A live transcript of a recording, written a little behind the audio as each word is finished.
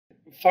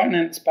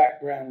finance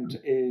background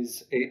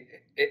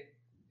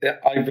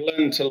I've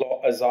learned a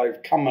lot as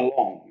I've come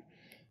along,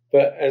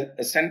 but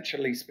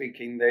essentially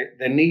speaking,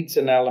 there needs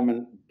an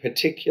element,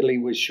 particularly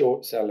with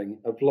short selling,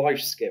 of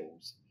life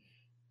skills,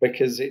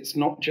 because it's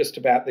not just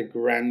about the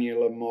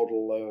granular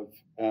model of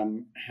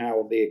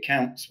how the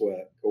accounts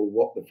work or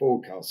what the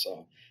forecasts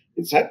are.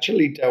 It's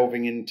actually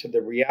delving into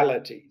the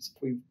realities.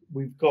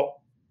 We've got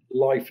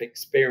life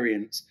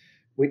experience,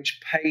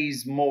 which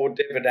pays more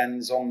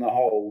dividends on the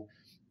whole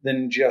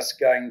than just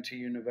going to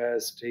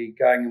university,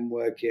 going and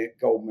working at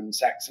Goldman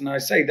Sachs. And I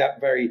say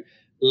that very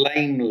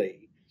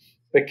lamely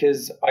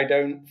because I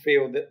don't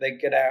feel that they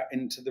get out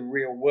into the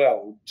real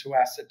world to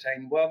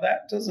ascertain, well,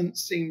 that doesn't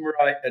seem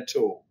right at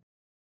all.